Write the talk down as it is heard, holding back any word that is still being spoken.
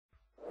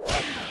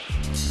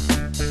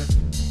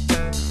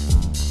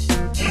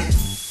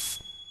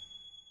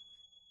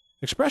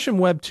Expression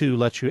Web 2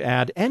 lets you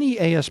add any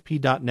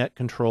ASP.NET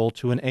control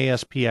to an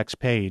ASPX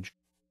page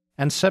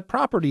and set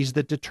properties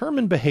that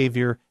determine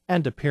behavior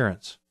and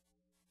appearance.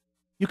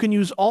 You can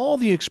use all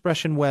the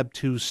Expression Web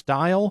 2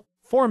 style,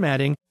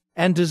 formatting,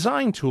 and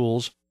design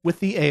tools with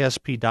the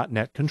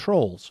ASP.NET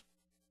controls.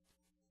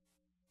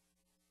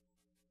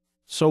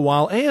 So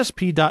while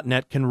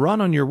ASP.NET can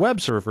run on your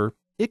web server,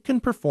 it can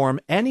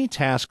perform any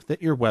task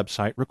that your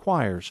website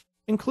requires,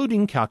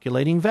 including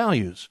calculating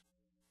values,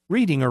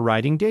 reading or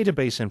writing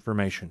database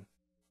information,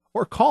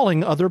 or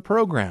calling other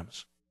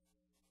programs.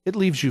 It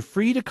leaves you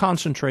free to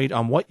concentrate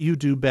on what you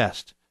do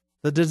best,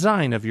 the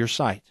design of your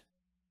site.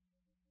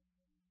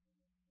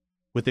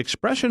 With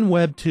Expression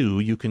Web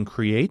 2, you can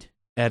create,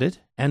 edit,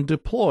 and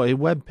deploy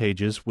web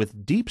pages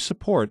with deep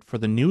support for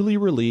the newly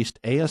released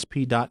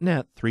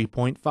ASP.NET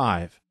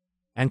 3.5,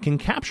 and can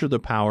capture the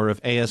power of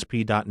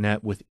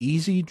ASP.NET with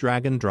easy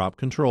drag-and-drop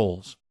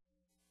controls.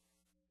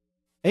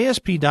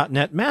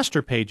 ASP.NET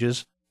master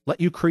pages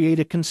let you create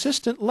a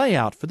consistent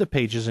layout for the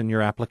pages in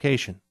your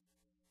application.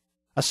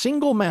 A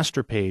single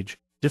master page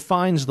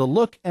defines the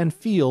look and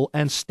feel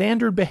and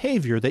standard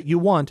behavior that you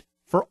want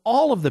for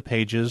all of the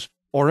pages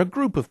or a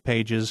group of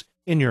pages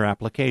in your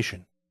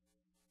application.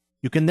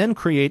 You can then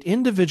create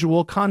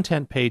individual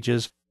content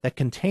pages that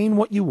contain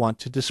what you want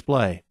to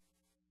display.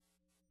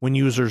 When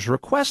users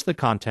request the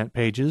content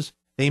pages,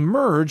 they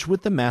merge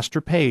with the master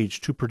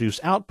page to produce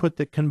output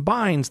that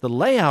combines the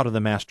layout of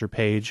the master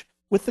page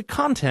with the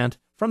content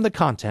from the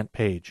content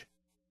page.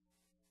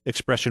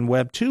 Expression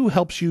Web 2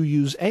 helps you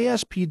use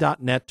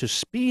ASP.NET to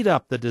speed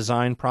up the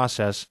design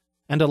process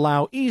and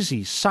allow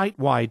easy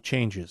site-wide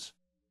changes.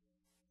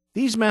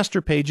 These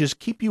master pages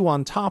keep you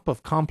on top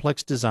of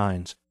complex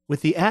designs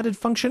with the added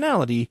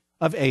functionality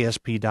of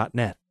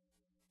ASP.NET.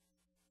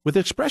 With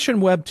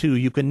Expression Web 2,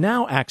 you can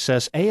now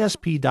access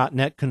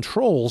ASP.NET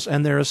controls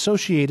and their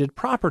associated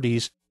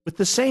properties with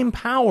the same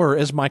power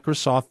as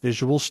Microsoft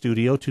Visual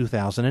Studio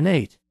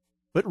 2008,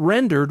 but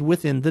rendered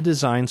within the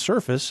design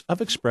surface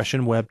of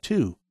Expression Web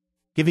 2,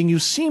 giving you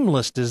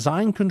seamless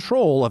design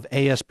control of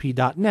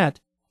ASP.NET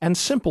and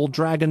simple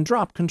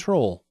drag-and-drop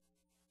control.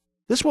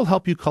 This will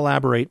help you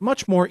collaborate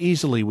much more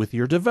easily with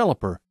your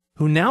developer,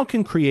 who now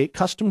can create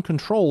custom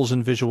controls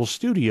in Visual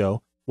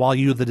Studio, while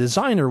you, the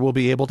designer, will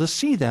be able to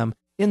see them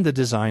in the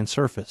design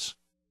surface.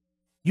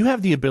 You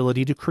have the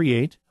ability to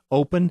create,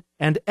 open,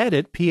 and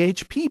edit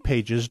PHP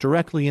pages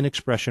directly in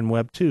Expression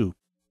Web 2,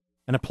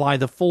 and apply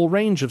the full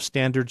range of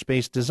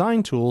standards-based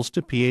design tools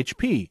to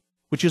PHP,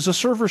 which is a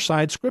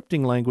server-side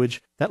scripting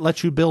language that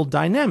lets you build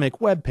dynamic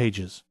web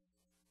pages.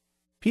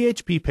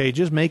 PHP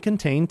pages may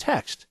contain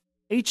text,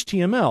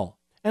 HTML,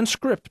 and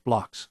script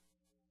blocks.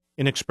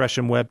 In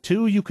Expression Web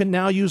 2, you can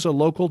now use a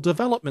local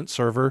development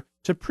server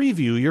to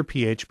preview your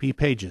PHP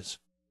pages.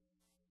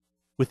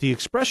 With the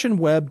Expression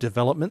Web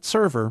Development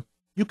Server,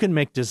 you can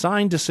make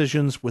design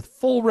decisions with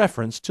full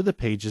reference to the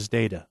page's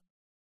data.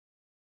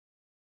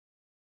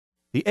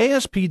 The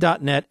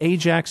ASP.NET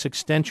AJAX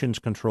extensions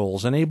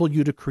controls enable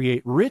you to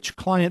create rich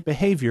client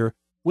behavior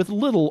with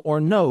little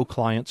or no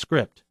client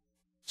script,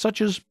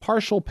 such as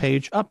partial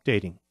page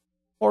updating,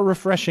 or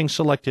refreshing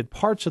selected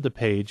parts of the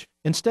page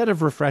instead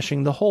of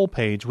refreshing the whole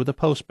page with a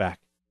postback.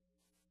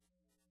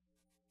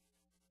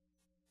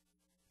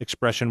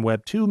 Expression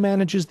Web 2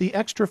 manages the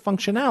extra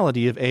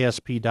functionality of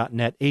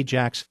ASP.NET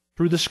AJAX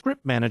through the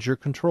Script Manager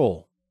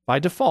control. By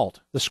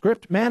default, the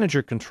Script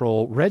Manager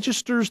control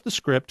registers the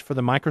script for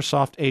the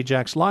Microsoft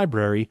AJAX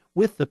library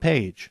with the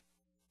page.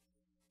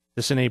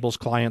 This enables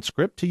Client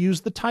Script to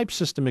use the type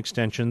system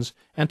extensions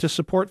and to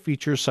support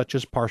features such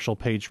as partial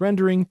page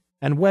rendering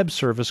and web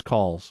service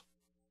calls.